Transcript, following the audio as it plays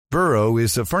Burrow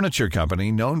is a furniture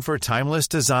company known for timeless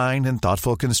design and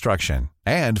thoughtful construction,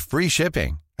 and free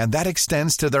shipping, and that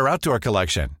extends to their outdoor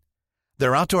collection.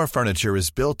 Their outdoor furniture is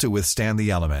built to withstand the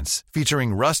elements,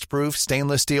 featuring rust-proof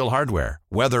stainless steel hardware,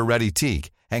 weather-ready teak,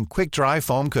 and quick-dry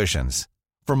foam cushions.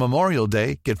 For Memorial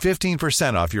Day, get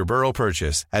 15% off your Burrow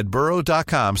purchase at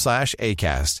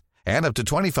burrow.com/ACAST and up to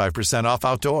 25% off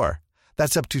outdoor.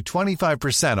 That's up to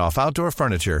 25% off outdoor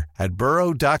furniture at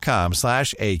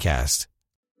burrow.com/ACAST.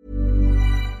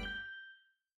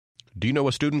 Do you know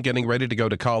a student getting ready to go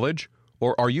to college?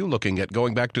 Or are you looking at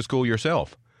going back to school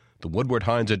yourself? The Woodward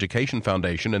Hines Education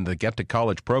Foundation and the Get to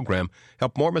College program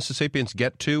help more Mississippians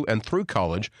get to and through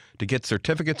college to get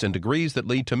certificates and degrees that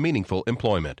lead to meaningful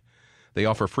employment. They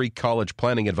offer free college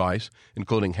planning advice,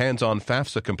 including hands-on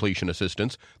FAFSA completion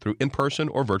assistance through in-person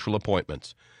or virtual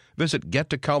appointments. Visit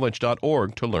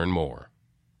gettocollege.org to learn more.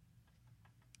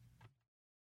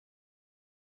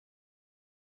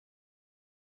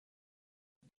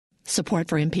 Support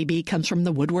for MPB comes from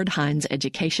the Woodward Hines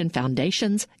Education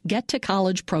Foundation's Get to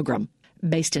College program.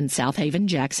 Based in South Haven,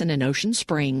 Jackson, and Ocean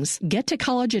Springs, Get to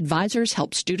College advisors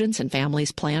help students and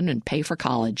families plan and pay for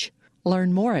college.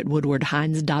 Learn more at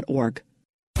woodwardhines.org.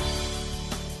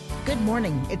 Good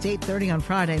morning. It's 8:30 on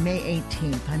Friday, May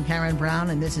 18th. I'm Karen Brown,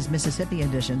 and this is Mississippi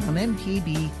Edition on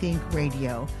MPB Think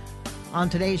Radio. On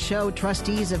today's show,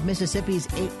 trustees of Mississippi's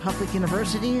 8 public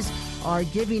universities are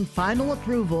giving final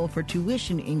approval for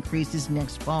tuition increases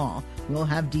next fall. We'll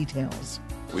have details.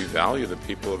 We value the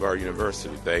people of our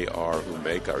university. They are who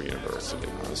make our university.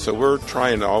 So we're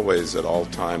trying always at all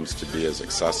times to be as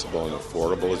accessible and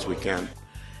affordable as we can.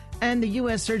 And the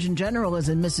U.S. Surgeon General is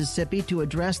in Mississippi to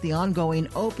address the ongoing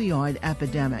opioid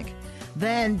epidemic.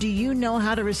 Then, do you know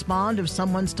how to respond if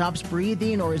someone stops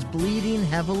breathing or is bleeding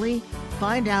heavily?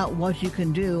 Find out what you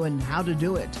can do and how to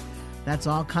do it. That's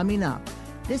all coming up.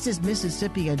 This is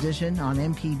Mississippi Edition on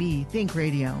MPB Think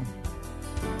Radio.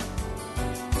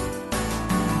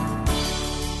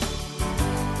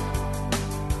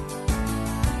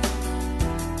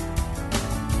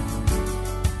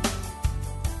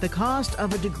 The cost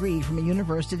of a degree from a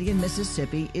university in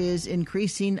Mississippi is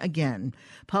increasing again.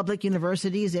 Public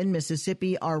universities in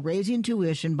Mississippi are raising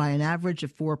tuition by an average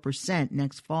of 4%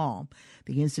 next fall.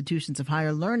 The Institutions of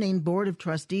Higher Learning Board of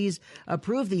Trustees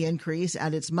approved the increase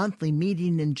at its monthly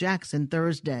meeting in Jackson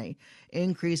Thursday.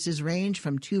 Increases range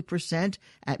from 2%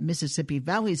 at Mississippi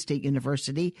Valley State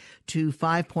University to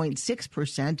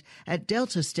 5.6% at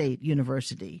Delta State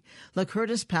University.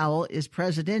 LaCurtis Powell is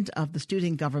president of the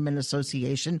Student Government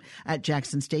Association at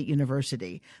Jackson State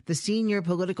University. The senior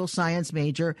political science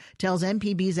major tells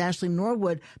MPB's Ashley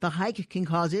Norwood the hike can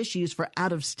cause issues for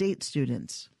out-of-state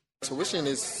students. Tuition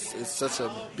is such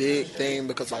a big thing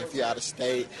because, like, if you're out of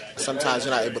state, sometimes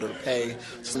you're not able to pay.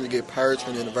 So when you get purged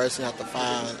from the university, you have to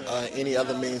find any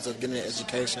other means of getting an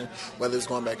education, whether it's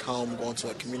going back home, going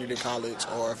to a community college,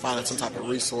 or finding some type of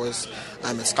resource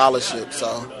and scholarship.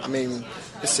 So, I mean,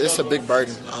 it's a big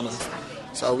burden on us.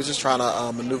 So we're just trying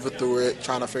to maneuver through it,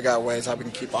 trying to figure out ways how we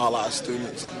can keep all our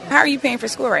students. How are you paying for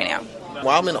school right now?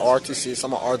 Well, I'm in RTC, so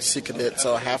I'm an RTC cadet,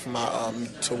 so half of my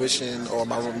tuition or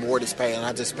my reward is paid, and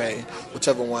I just pay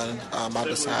whichever one I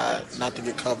decide not to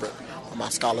get covered on my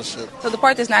scholarship. So the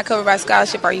part that's not covered by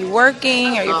scholarship, are you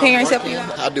working? Are your parents helping you?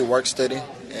 I do work study,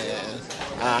 and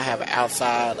I have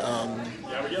outside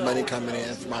money coming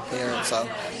in from my parents, so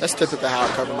that's typically how I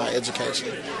cover my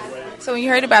education. So when you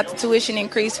heard about the tuition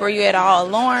increase, were you at all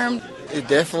alarmed? It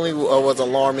definitely was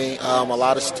alarming. A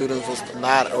lot of students was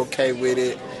not okay with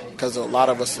it, because a lot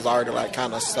of us is already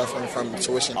kind of suffering from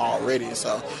tuition already.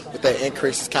 So with that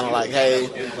increase, it's kind of like, hey,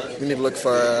 we need to look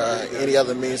for any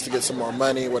other means to get some more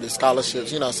money, whether it's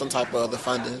scholarships, some type of other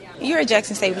funding. You're at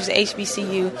Jackson State, which is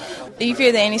HBCU. Do you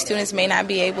fear that any students may not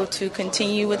be able to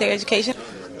continue with their education?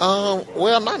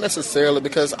 Well, not necessarily,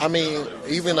 because,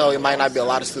 even though it might not be a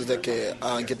lot of students that can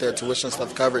get their tuition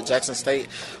stuff covered, Jackson State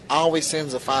always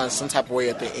seems to find some type of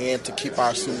way at the end to keep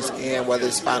our students in, whether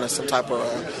it's finding some type of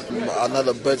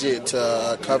another budget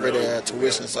to cover their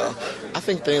tuition. So I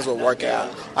think things will work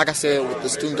out. Like I said, with the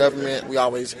student government, we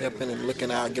always helping and looking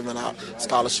out, giving out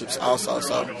scholarships also.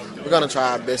 So we're going to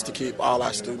try our best to keep all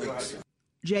our students.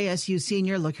 JSU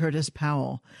senior LaCurtis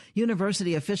Powell.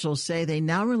 University officials say they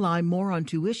now rely more on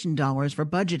tuition dollars for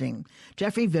budgeting.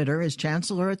 Jeffrey Vitter is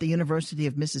chancellor at the University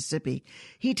of Mississippi.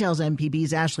 He tells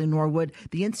MPB's Ashley Norwood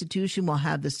the institution will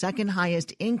have the second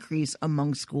highest increase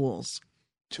among schools.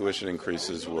 Tuition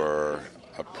increases were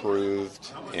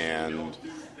approved, and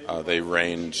they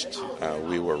ranged.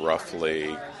 We were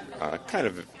roughly kind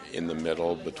of in the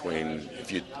middle between,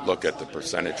 if you look at the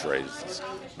percentage raises.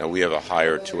 Now, we have a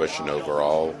higher tuition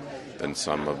overall than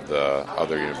some of the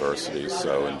other universities.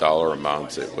 So in dollar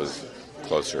amounts, it was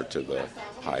closer to the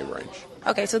high range.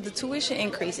 Okay, so the tuition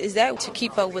increase, is that to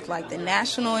keep up with like the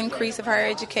national increase of higher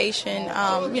education,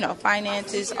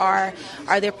 finances? Are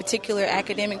there particular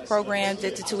academic programs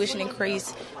that the tuition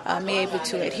increase may be able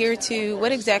to adhere to?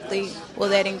 What exactly will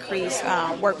that increase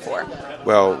work for?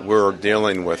 Well, we're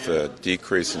dealing with a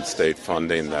decrease in state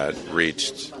funding that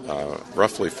reached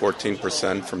roughly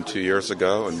 14% from 2 years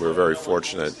ago, and we're very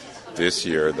fortunate this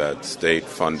year that state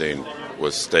funding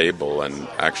was stable and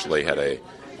actually had a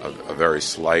very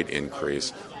slight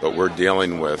increase, but we're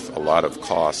dealing with a lot of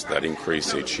costs that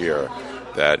increase each year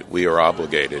that we are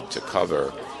obligated to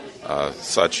cover,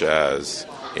 such as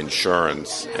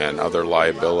insurance and other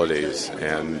liabilities,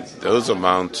 and those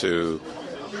amount to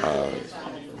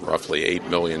roughly $8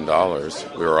 million.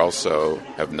 We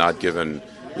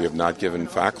have not given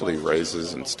faculty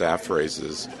raises and staff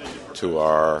raises to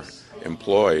our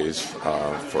employees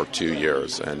for 2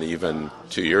 years, and even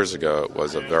 2 years ago it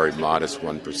was a very modest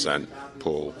 1%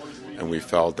 pool, and we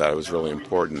felt that it was really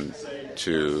important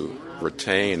to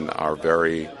retain our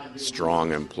very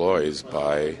strong employees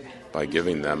by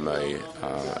giving them a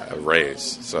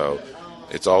raise. So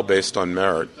it's all based on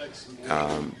merit,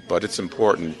 but it's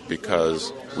important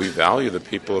because we value the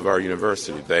people of our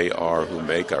university. They are who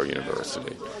make our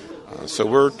university. So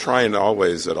we're trying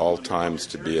always at all times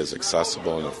to be as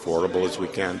accessible and affordable as we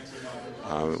can.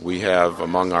 We have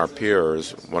among our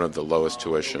peers one of the lowest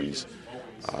tuitions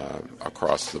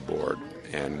across the board,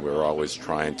 and we're always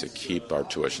trying to keep our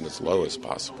tuition as low as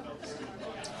possible.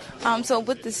 So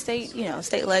with the state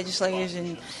legislators,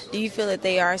 and do you feel that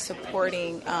they are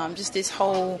supporting just this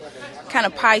whole kind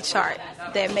of pie chart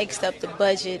that makes up the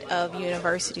budget of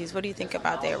universities? What do you think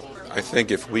about that? I think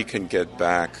if we can get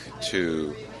back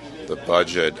to the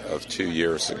budget of 2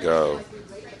 years ago,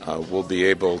 we'll be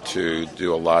able to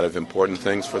do a lot of important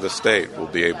things for the state. We'll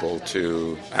be able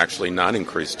to actually not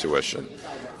increase tuition.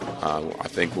 I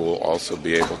think we'll also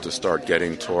be able to start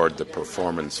getting toward the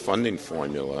performance funding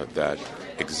formula that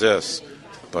exists,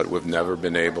 but we've never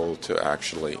been able to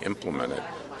actually implement it,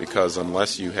 because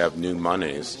unless you have new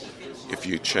monies, if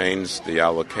you change the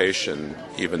allocation,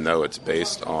 even though it's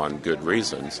based on good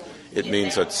reasons, it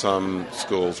means that some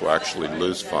schools will actually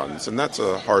lose funds, and that's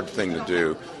a hard thing to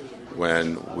do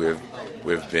when we've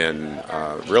been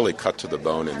really cut to the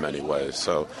bone in many ways.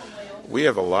 So we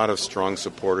have a lot of strong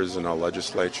supporters in our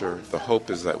legislature. The hope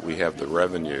is that we have the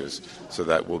revenues so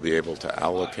that we'll be able to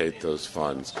allocate those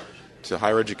funds to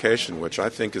higher education, which I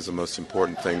think is the most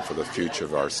important thing for the future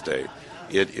of our state.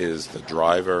 It is the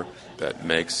driver that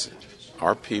makes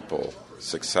our people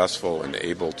successful and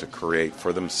able to create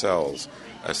for themselves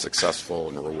a successful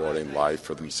and rewarding life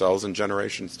for themselves and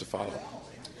generations to follow.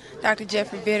 Dr.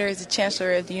 Jeffrey Vitter is the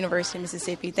Chancellor of the University of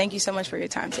Mississippi. Thank you so much for your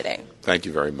time today. Thank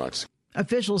you very much.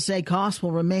 Officials say costs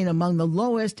will remain among the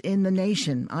lowest in the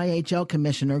nation. IHL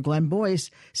Commissioner Glenn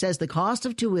Boyce says the cost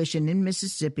of tuition in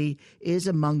Mississippi is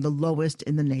among the lowest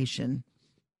in the nation.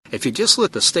 If you just look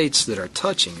at the states that are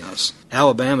touching us,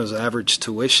 Alabama's average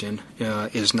tuition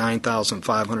is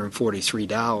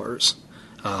 $9,543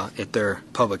 at their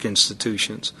public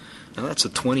institutions. Now that's a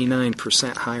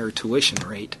 29% higher tuition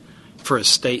rate for a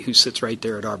state who sits right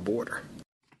there at our border.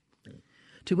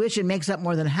 Tuition makes up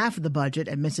more than half of the budget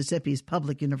at Mississippi's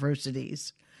public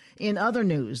universities. In other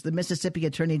news, the Mississippi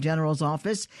Attorney General's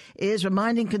office is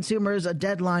reminding consumers a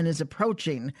deadline is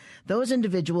approaching. Those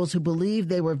individuals who believe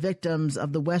they were victims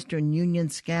of the Western Union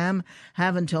scam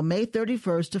have until May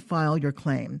 31st to file your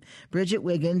claim. Bridget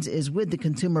Wiggins is with the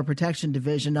Consumer Protection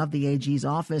Division of the AG's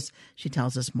office. She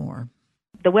tells us more.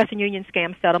 The Western Union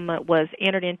scam settlement was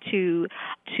entered into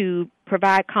to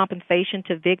provide compensation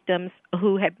to victims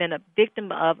who had been a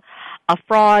victim of a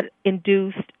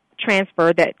fraud-induced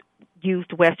transfer that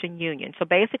used Western Union. So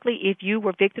basically, if you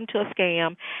were victim to a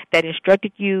scam that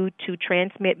instructed you to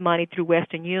transmit money through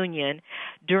Western Union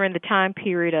during the time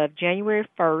period of January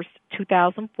 1st,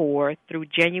 2004 through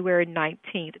January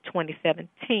 19th,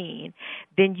 2017,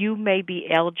 then you may be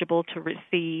eligible to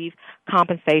receive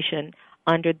compensation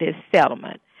under this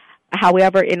settlement.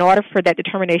 However, in order for that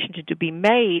determination to be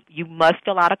made, you must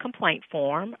fill out a complaint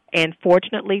form, and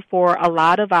fortunately for a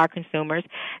lot of our consumers,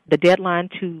 the deadline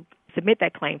to submit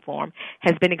that claim form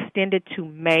has been extended to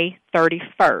May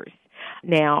 31st.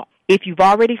 Now, if you've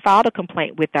already filed a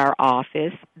complaint with our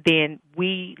office, then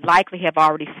we likely have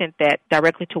already sent that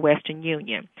directly to Western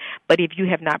Union. But if you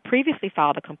have not previously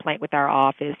filed a complaint with our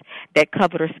office that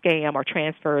covered a scam or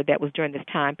transfer that was during this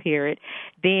time period,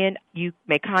 then you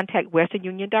may contact Western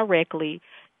Union directly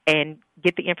and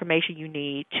get the information you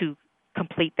need to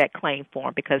complete that claim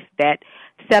form, because that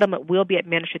settlement will be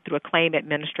administered through a claim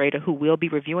administrator who will be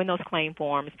reviewing those claim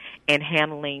forms and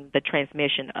handling the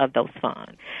transmission of those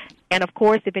funds. And, of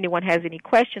course, if anyone has any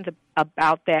questions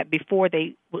about that before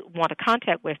they want to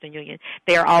contact Western Union,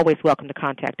 they are always welcome to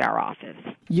contact our office.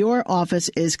 Your office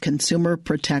is consumer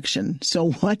protection.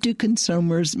 So what do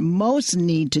consumers most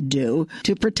need to do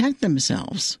to protect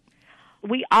themselves?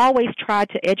 We always try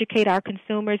to educate our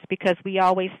consumers, because we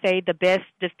always say the best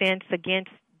defense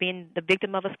against being the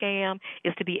victim of a scam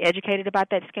is to be educated about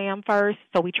that scam first.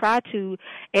 So we try to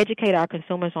educate our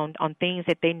consumers on things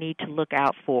that they need to look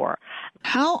out for.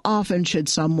 How often should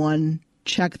someone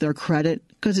check their credit?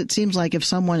 Because it seems like if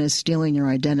someone is stealing your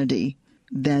identity,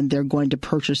 then they're going to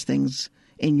purchase things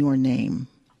in your name.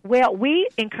 Well, we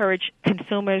encourage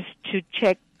consumers to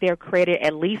check their credit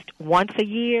at least once a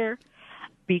year,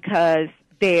 because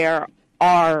there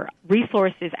are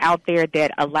resources out there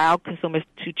that allow consumers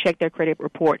to check their credit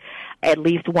report at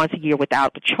least once a year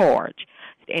without the charge.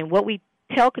 And what we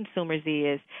tell consumers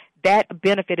is that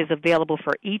benefit is available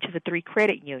for each of the 3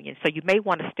 credit unions. So you may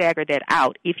want to stagger that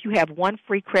out. If you have one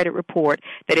free credit report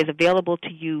that is available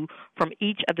to you from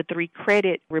each of the 3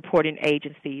 credit reporting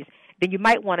agencies, then you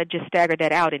might want to just stagger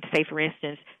that out and say, for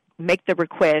instance, make the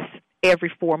request every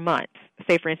 4 months.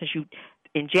 Say, for instance,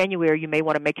 in January, you may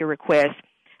want to make your request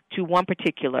to one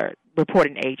particular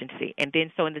reporting agency. And then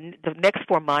so in the next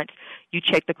 4 months, you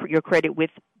check your credit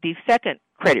with the second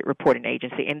credit reporting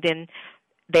agency. And then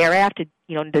thereafter,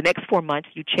 the next 4 months,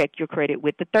 you check your credit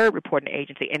with the third reporting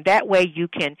agency. And that way you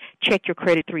can check your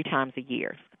credit 3 times a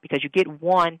year, because you get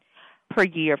one per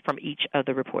year from each of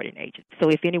the reporting agents. So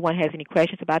if anyone has any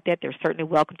questions about that, they're certainly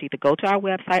welcome to either go to our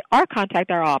website or contact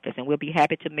our office, and we'll be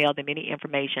happy to mail them any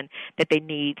information that they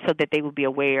need so that they will be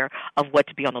aware of what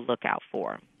to be on the lookout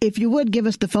for. If you would, give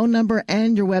us the phone number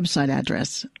and your website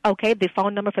address. Okay, the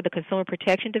phone number for the Consumer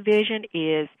Protection Division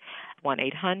is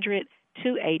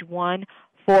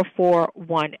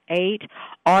 1-800-281-4418,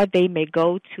 or they may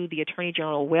go to the Attorney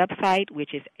General website,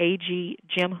 which is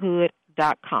agjimhood.com.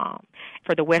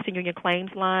 For the Western Union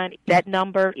Claims Line, that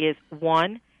number is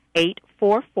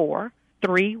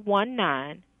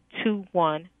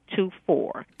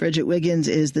 1-844-319-2124. Bridget Wiggins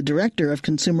is the Director of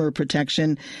Consumer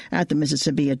Protection at the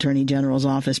Mississippi Attorney General's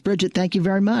Office. Bridget, thank you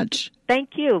very much. Thank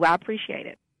you. I appreciate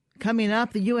it. Coming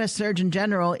up, the U.S. Surgeon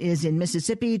General is in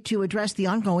Mississippi to address the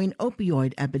ongoing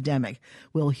opioid epidemic.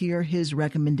 We'll hear his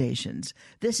recommendations.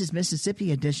 This is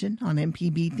Mississippi Edition on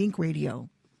MPB Think Radio.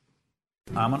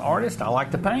 I'm an artist. I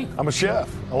like to paint. I'm a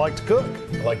chef. I like to cook.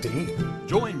 I like to eat.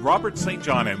 Join Robert St.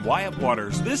 John and Wyatt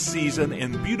Waters this season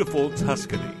in beautiful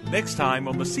Tuscany. Next time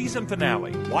on the season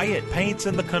finale, Wyatt paints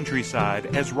in the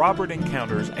countryside as Robert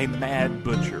encounters a mad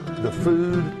butcher. The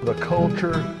food, the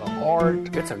culture, the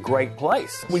art. It's a great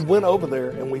place. We went over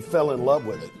there and we fell in love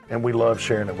with it. And we love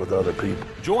sharing it with other people.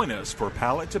 Join us for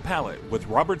Palate to Palate with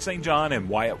Robert St. John and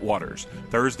Wyatt Waters,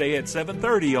 Thursday at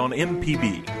 7:30 on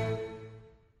MPB.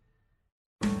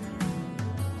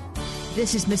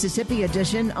 This is Mississippi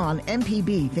Edition on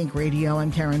MPB Think Radio.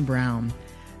 I'm Karen Brown.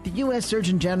 The U.S.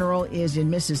 Surgeon General is in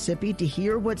Mississippi to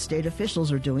hear what state officials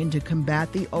are doing to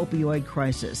combat the opioid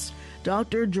crisis.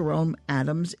 Dr. Jerome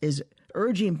Adams is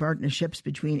urging partnerships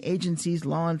between agencies,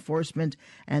 law enforcement,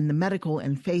 and the medical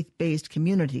and faith-based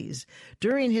communities.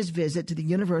 During his visit to the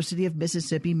University of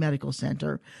Mississippi Medical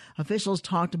Center, officials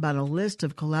talked about a list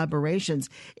of collaborations,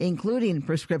 including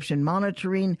prescription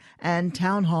monitoring and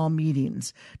town hall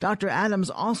meetings. Dr. Adams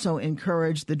also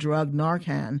encouraged the drug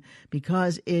Narcan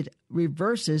because it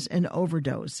reverses an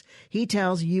overdose. He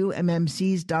tells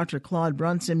UMMC's Dr. Claude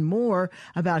Brunson more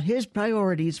about his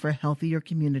priorities for healthier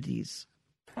communities.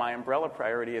 My umbrella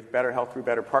priority is better health through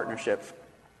better partnerships,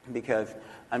 because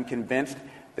I'm convinced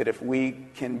that if we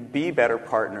can be better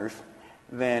partners,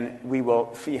 then we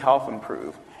will see health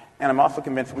improve. And I'm also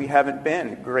convinced we haven't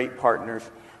been great partners,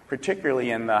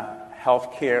 particularly in the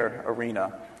healthcare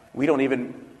arena. We don't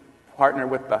even partner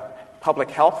with the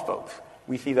public health folks.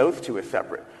 We see those two as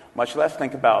separate, much less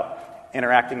think about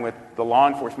interacting with the law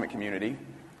enforcement community,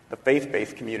 the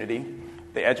faith-based community,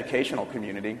 the educational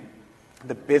community,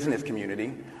 the business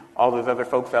community, all those other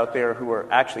folks out there who are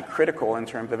actually critical in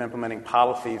terms of implementing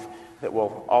policies that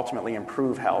will ultimately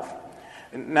improve health.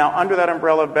 Now, under that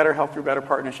umbrella of better health through better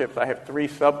partnerships, I have 3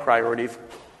 sub-priorities.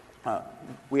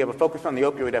 We have a focus on the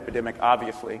opioid epidemic,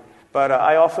 obviously, but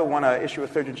I also want to issue a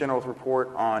Surgeon General's report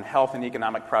on health and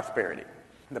economic prosperity.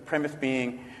 The premise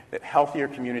being that healthier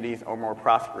communities are more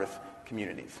prosperous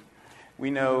communities.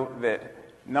 We know that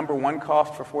number 1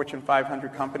 cost for Fortune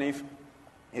 500 companies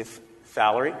is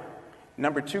salary.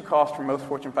 Number 2 cost for most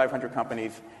Fortune 500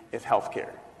 companies is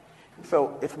healthcare.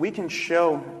 So if we can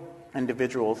show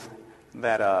individuals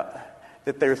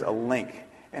that there's a link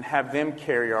and have them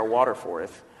carry our water for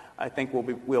us, I think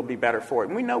we'll be better for it.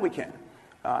 And we know we can.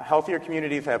 Healthier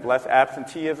communities have less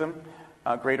absenteeism,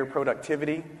 greater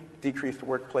productivity, decreased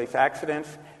workplace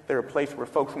accidents. They're a place where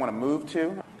folks want to move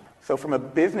to. So from a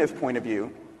business point of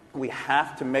view, we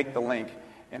have to make the link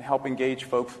and help engage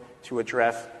folks to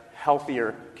address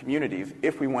healthier communities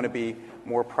if we want to be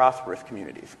more prosperous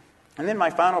communities. And then my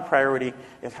final priority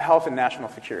is health and national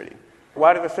security.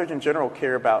 Why does the Surgeon General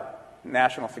care about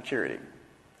national security?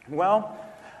 Well,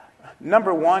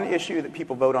 number one issue that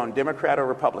people vote on, Democrat or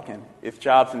Republican, is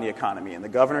jobs and the economy. And the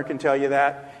governor can tell you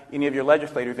that. Any of your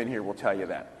legislators in here will tell you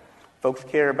that. Folks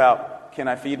care about, can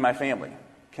I feed my family?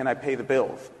 Can I pay the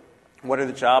bills? What are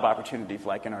the job opportunities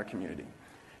like in our community?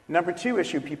 Number two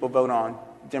issue people vote on,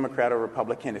 Democrat or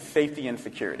Republican, is safety and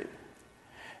security.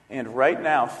 And right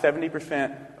now,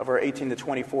 70% of our 18 to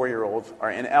 24-year-olds are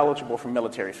ineligible for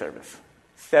military service.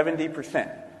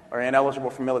 70% are ineligible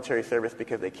for military service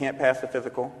because they can't pass the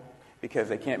physical, because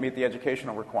they can't meet the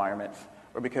educational requirements,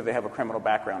 or because they have a criminal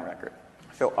background record.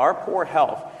 So our poor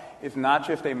health is not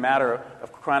just a matter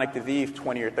of chronic disease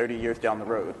 20 or 30 years down the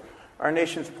road. Our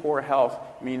nation's poor health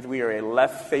means we are a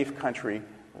less safe country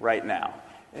right now.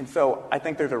 And so I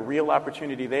think there's a real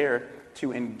opportunity there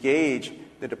to engage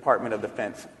the Department of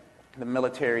Defense, the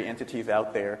military entities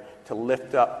out there, to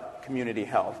lift up community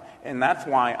health. And that's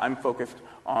why I'm focused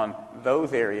on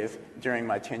those areas during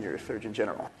my tenure as Surgeon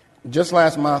General. Just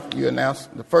last month, you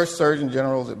announced the first Surgeon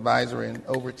General's advisory in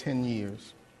over 10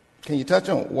 years. Can you touch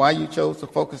on why you chose to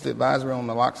focus the advisory on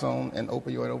naloxone and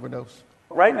opioid overdose?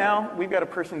 Right now, we've got a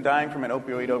person dying from an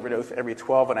opioid overdose every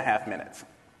 12 and a half minutes.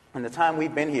 In the time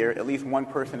we've been here, at least one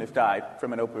person has died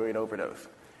from an opioid overdose.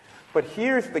 But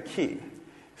here's the key.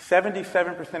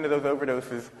 77% of those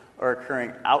overdoses are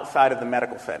occurring outside of the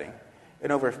medical setting,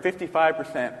 and over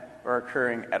 55% are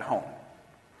occurring at home.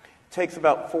 It takes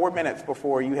about 4 minutes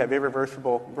before you have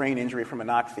irreversible brain injury from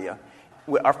anoxia.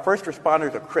 Our first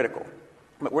responders are critical,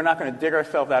 but we're not going to dig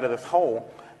ourselves out of this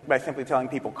hole by simply telling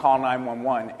people, call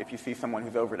 911 if you see someone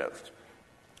who's overdosed.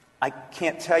 I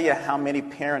can't tell you how many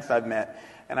parents I've met,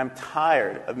 and I'm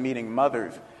tired of meeting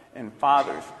mothers and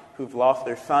fathers who've lost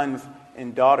their sons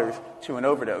and daughters to an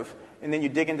overdose. And then you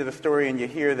dig into the story and you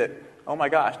hear that, oh my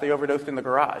gosh, they overdosed in the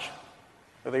garage,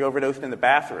 or they overdosed in the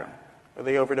bathroom, or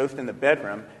they overdosed in the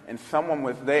bedroom, and someone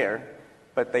was there,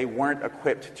 but they weren't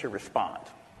equipped to respond.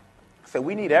 So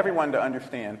we need everyone to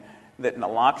understand that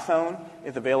naloxone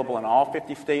is available in all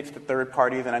 50 states to third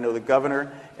parties, and I know the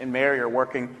governor and Mary are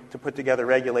working to put together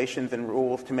regulations and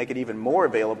rules to make it even more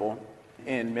available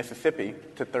in Mississippi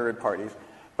to third parties.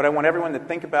 But I want everyone to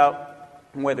think about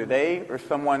whether they or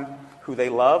someone who they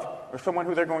love or someone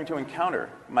who they're going to encounter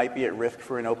might be at risk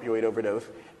for an opioid overdose,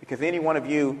 because any one of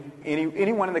you,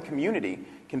 anyone in the community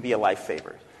can be a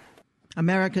lifesaver.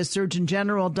 America's Surgeon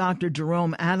General Dr.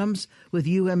 Jerome Adams with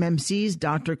UMMC's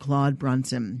Dr. Claude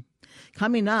Brunson.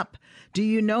 Coming up, do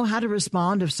you know how to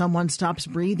respond if someone stops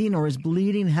breathing or is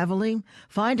bleeding heavily?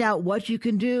 Find out what you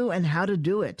can do and how to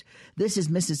do it. This is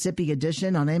Mississippi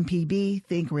Edition on MPB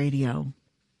Think Radio.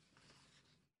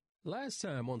 Last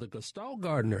time on the Gestalt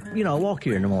Gardener. You know, I walk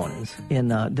here in the mornings, and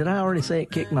did I already say it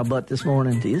kicked my butt this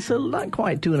morning? It's not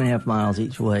quite 2.5 miles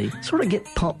each way. Sort of get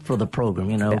pumped for the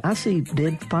program, you know. I see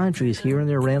dead pine trees here and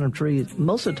there, random trees.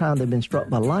 Most of the time they've been struck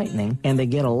by lightning, and they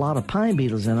get a lot of pine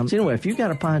beetles in them. So anyway, if you've got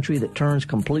a pine tree that turns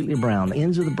completely brown, the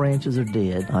ends of the branches are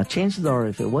dead, chances are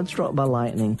if it wasn't struck by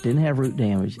lightning, didn't have root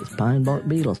damage, it's pine bark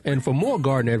beetles. And for more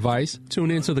garden advice,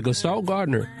 tune in to the Gestalt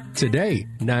Gardener today,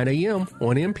 9 a.m.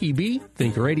 on MPB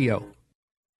Think Radio.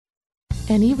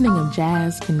 An evening of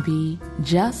jazz can be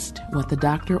just what the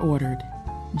doctor ordered.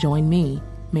 Join me,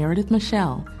 Meredith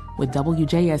Michelle, with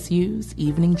WJSU's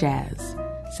Evening Jazz,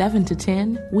 7 to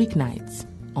 10 weeknights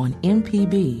on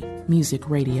MPB Music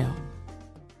Radio.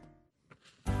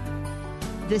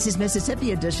 This is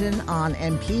Mississippi Edition on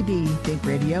MPB Think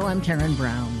Radio. I'm Karen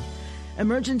Brown.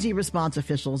 Emergency response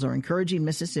officials are encouraging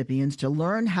Mississippians to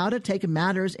learn how to take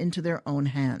matters into their own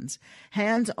hands.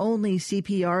 Hands-only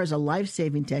CPR is a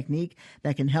life-saving technique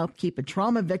that can help keep a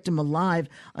trauma victim alive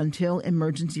until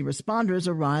emergency responders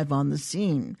arrive on the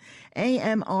scene.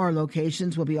 AMR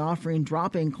locations will be offering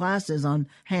drop-in classes on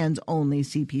hands-only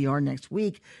CPR next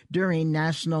week during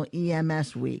National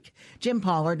EMS Week. Jim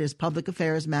Pollard is Public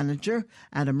Affairs Manager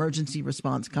at Emergency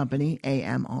Response Company,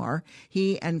 AMR.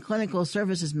 He and Clinical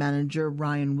Services Manager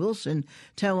Ryan Wilson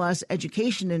tell us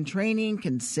education and training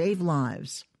can save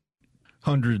lives.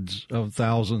 Hundreds of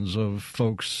thousands of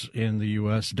folks in the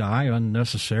U.S. die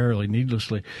unnecessarily,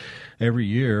 needlessly, every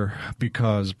year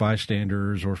because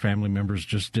bystanders or family members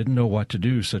just didn't know what to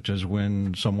do, such as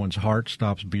when someone's heart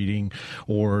stops beating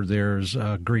or there's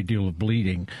a great deal of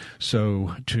bleeding.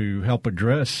 So to help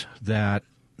address that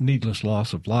needless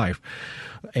loss of life,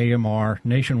 AMR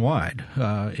nationwide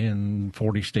in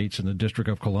 40 states in the District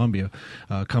of Columbia,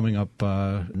 coming up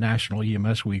National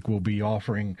EMS Week, will be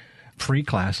offering free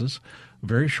classes,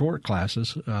 very short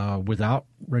classes, without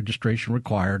registration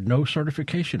required, no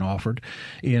certification offered,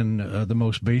 in the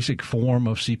most basic form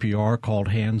of CPR called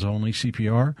hands-only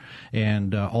CPR,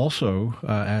 and also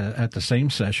at the same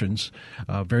sessions,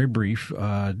 very brief,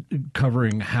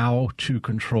 covering how to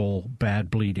control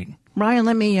bad bleeding. Ryan,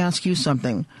 let me ask you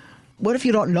something. What if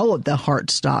you don't know if the heart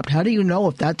stopped? How do you know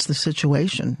if that's the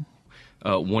situation?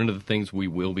 One of the things we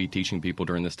will be teaching people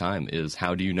during this time is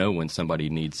how do you know when somebody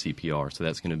needs CPR? So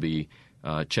that's going to be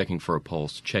checking for a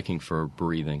pulse, checking for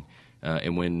breathing,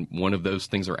 and when one of those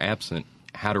things are absent,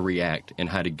 how to react and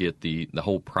how to get the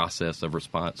whole process of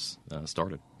response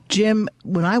started. Jim,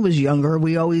 when I was younger,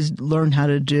 we always learned how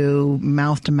to do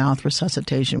mouth-to-mouth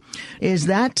resuscitation. Is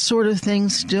that sort of thing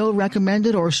still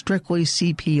recommended or strictly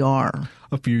CPR?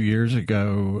 A few years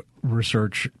ago,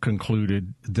 research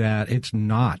concluded that it's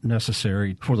not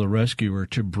necessary for the rescuer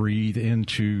to breathe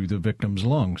into the victim's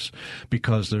lungs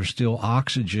because there's still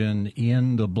oxygen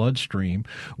in the bloodstream,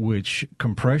 which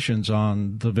compressions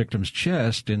on the victim's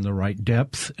chest in the right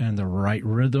depth and the right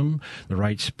rhythm, the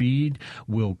right speed,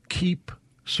 will keep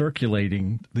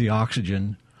circulating the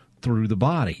oxygen through the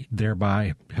body,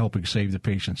 thereby helping save the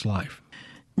patient's life.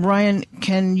 Ryan,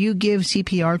 can you give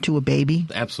CPR to a baby?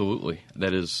 Absolutely.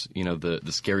 That is, the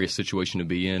scariest situation to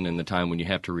be in and the time when you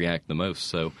have to react the most.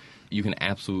 So you can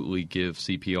absolutely give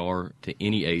CPR to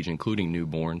any age, including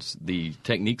newborns. The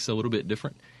technique's a little bit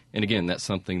different. And again, that's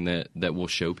something that we'll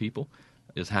show people,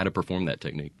 is how to perform that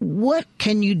technique. What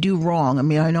can you do wrong? I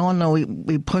mean, I know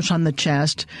we push on the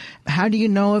chest. How do you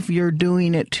know if you're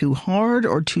doing it too hard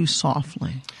or too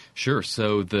softly? Sure.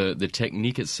 So the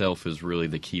technique itself is really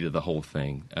the key to the whole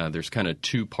thing. There's kind of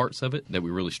two parts of it that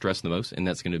we really stress the most, and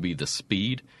that's going to be the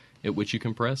speed at which you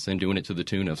compress and doing it to the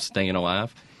tune of staying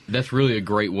alive. That's really a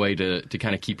great way to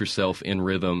kind of keep yourself in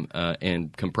rhythm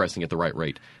and compressing at the right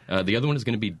rate. The other one is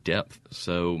going to be depth.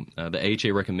 So the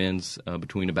AHA recommends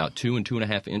between about 2 and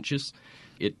 2.5 inches.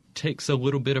 It takes a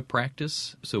little bit of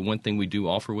practice. So one thing we do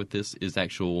offer with this is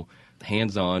actual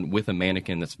hands-on with a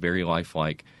mannequin that's very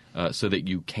lifelike, so that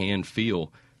you can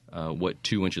feel what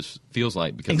 2 inches feels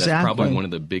like, because that's probably one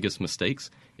of the biggest mistakes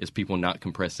is people not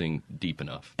compressing deep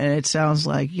enough. And it sounds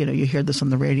like, you hear this on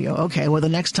the radio. Okay, well, the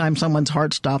next time someone's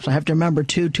heart stops, I have to remember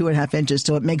 2.5 inches.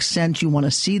 So it makes sense. You want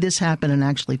to see this happen and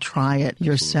actually try it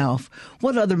yourself.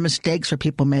 What other mistakes are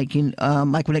people making,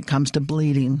 like when it comes to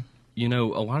bleeding? A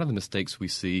lot of the mistakes we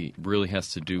see really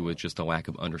has to do with just a lack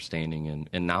of understanding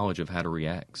and knowledge of how to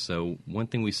react. So one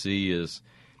thing we see is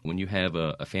when you have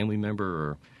a family member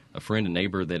or a friend, a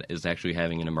neighbor that is actually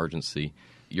having an emergency,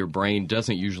 your brain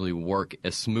doesn't usually work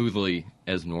as smoothly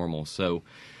as normal. So,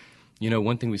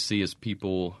 one thing we see is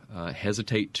people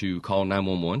hesitate to call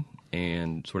 911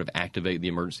 and sort of activate the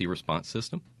emergency response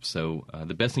system. So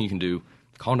the best thing you can do,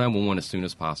 call 911 as soon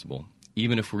as possible.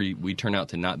 Even if we turn out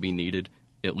to not be needed,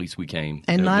 at least we came.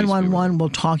 And 911 will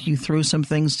talk you through some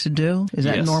things to do? Is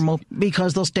that normal?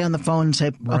 Because they'll stay on the phone and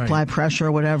say, apply pressure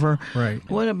or whatever. Right.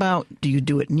 What about, do you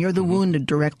do it near the wound or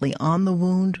directly on the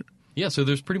wound? Yeah, so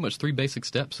there's pretty much 3 basic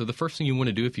steps. So the first thing you want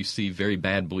to do if you see very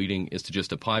bad bleeding is to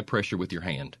just apply pressure with your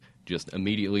hand. Just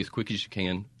immediately, as quick as you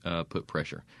can, put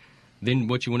pressure. Then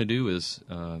what you want to do is,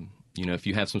 if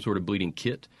you have some sort of bleeding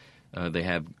kit, they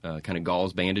have kind of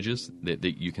gauze bandages that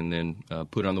you can then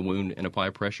put on the wound and apply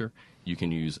pressure. You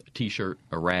can use a T-shirt,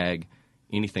 a rag,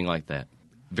 anything like that.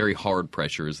 Very hard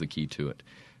pressure is the key to it.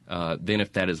 Then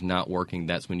if that is not working,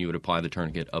 that's when you would apply the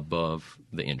tourniquet above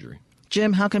the injury.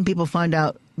 Jim, how can people find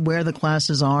out where the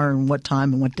classes are and what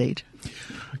time and what date?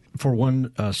 For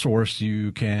one source,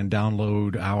 you can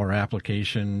download our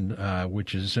application,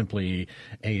 which is simply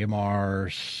AMR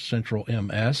Central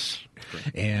MS.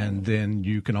 And then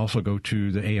you can also go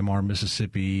to the AMR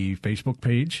Mississippi Facebook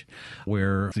page,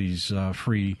 where these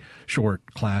free short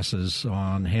classes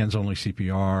on hands-only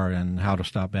CPR and how to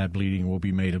stop bad bleeding will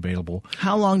be made available.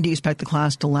 How long do you expect the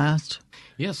class to last?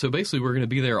 Yeah, so basically we're going to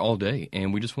be there all day,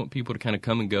 and we just want people to kind of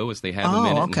come and go as they have a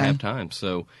minute and have time.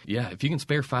 So, yeah, if you can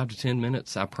spare 5 to 10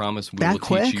 minutes, I promise we will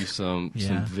teach you some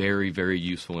very, very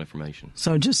useful information.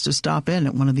 So just to stop in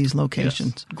at one of these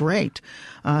locations. Yes. Great.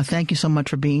 Thank you so much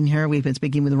for being here. We've been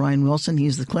speaking with Ryan Wilson.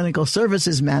 He's the Clinical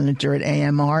Services Manager at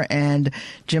AMR, and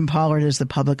Jim Pollard is the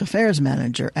Public Affairs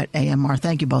Manager at AMR.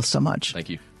 Thank you both so much. Thank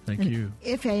you. Thank you.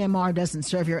 If AMR doesn't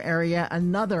serve your area,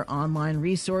 another online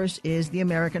resource is the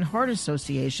American Heart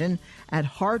Association at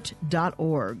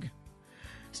heart.org.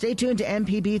 Stay tuned to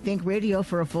MPB Think Radio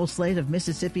for a full slate of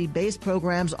Mississippi-based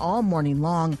programs all morning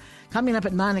long. Coming up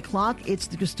at 9 o'clock, it's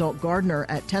the Gestalt Gardener.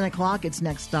 At 10 o'clock, it's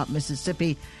Next Stop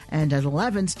Mississippi. And at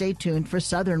 11, stay tuned for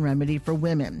Southern Remedy for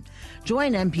Women.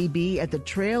 Join MPB at the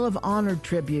Trail of Honor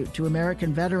tribute to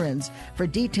American veterans. For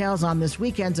details on this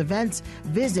weekend's events,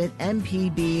 visit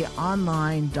mpbonline.org.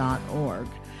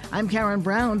 I'm Karen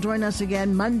Brown. Join us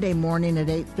again Monday morning at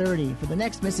 8:30 for the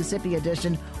next Mississippi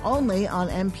edition, only on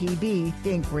MPB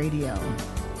Think Radio.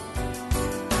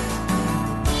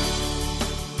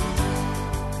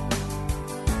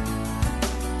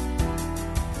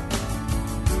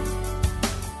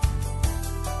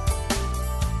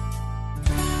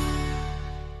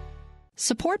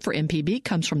 Support for MPB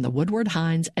comes from the Woodward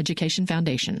Hines Education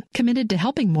Foundation, committed to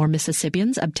helping more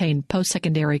Mississippians obtain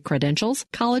post-secondary credentials,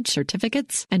 college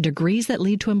certificates, and degrees that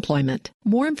lead to employment.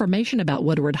 More information about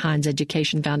Woodward Hines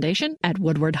Education Foundation at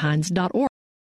woodwardhines.org.